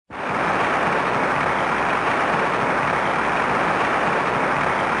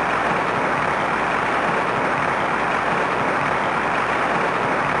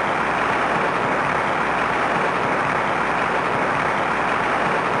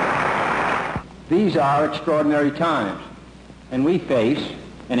These are extraordinary times, and we face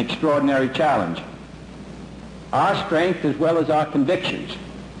an extraordinary challenge. Our strength as well as our convictions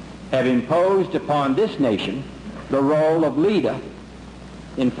have imposed upon this nation the role of leader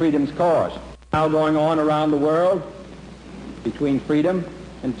in freedom's cause. Now going on around the world between freedom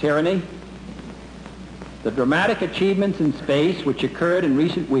and tyranny, the dramatic achievements in space which occurred in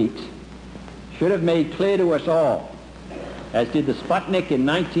recent weeks should have made clear to us all, as did the Sputnik in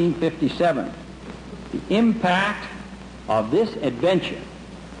 1957, the impact of this adventure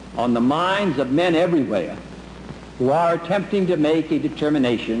on the minds of men everywhere who are attempting to make a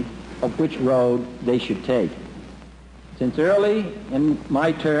determination of which road they should take. Since early in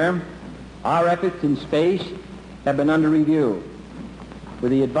my term, our efforts in space have been under review.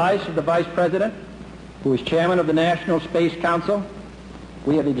 With the advice of the Vice President, who is Chairman of the National Space Council,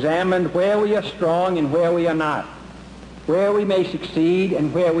 we have examined where we are strong and where we are not, where we may succeed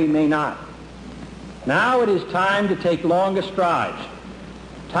and where we may not. Now it is time to take longer strides,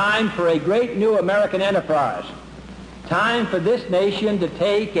 time for a great new American enterprise, time for this nation to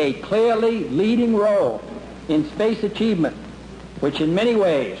take a clearly leading role in space achievement, which in many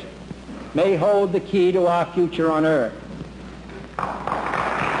ways may hold the key to our future on Earth.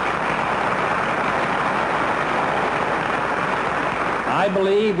 I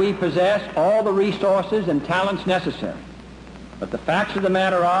believe we possess all the resources and talents necessary, but the facts of the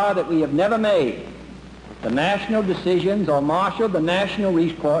matter are that we have never made the national decisions or marshaled the national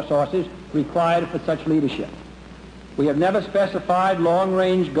resources required for such leadership. We have never specified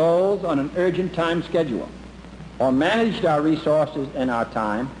long-range goals on an urgent time schedule or managed our resources and our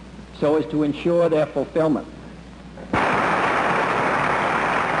time so as to ensure their fulfillment.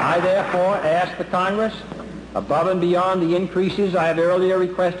 I therefore ask the Congress, above and beyond the increases I have earlier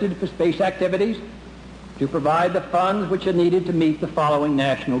requested for space activities, to provide the funds which are needed to meet the following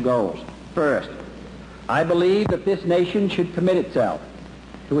national goals. First, I believe that this nation should commit itself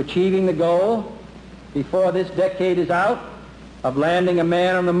to achieving the goal before this decade is out of landing a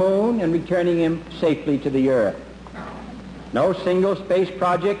man on the moon and returning him safely to the Earth. No single space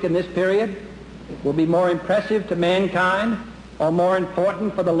project in this period will be more impressive to mankind or more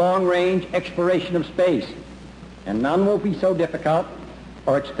important for the long-range exploration of space, and none will be so difficult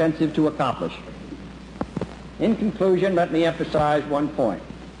or expensive to accomplish. In conclusion, let me emphasize one point.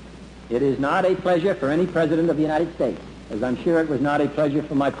 It is not a pleasure for any President of the United States, as I'm sure it was not a pleasure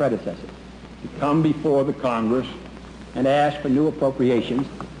for my predecessors, to come before the Congress and ask for new appropriations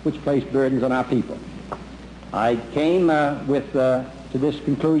which place burdens on our people. I came to this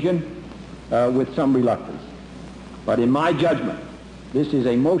conclusion with some reluctance. But in my judgment, this is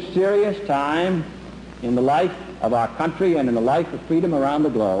a most serious time in the life of our country and in the life of freedom around the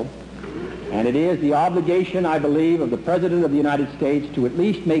globe, and it is the obligation, I believe, of the President of the United States to at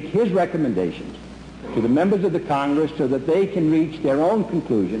least make his recommendations to the members of the Congress so that they can reach their own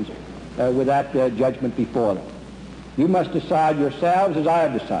conclusions with that judgment before them. You must decide yourselves as I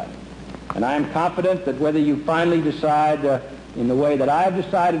have decided, and I am confident that whether you finally decide in the way that I have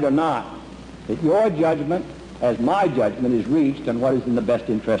decided or not, that your judgment, as my judgment, is reached on what is in the best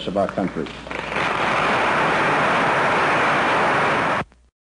interests of our country.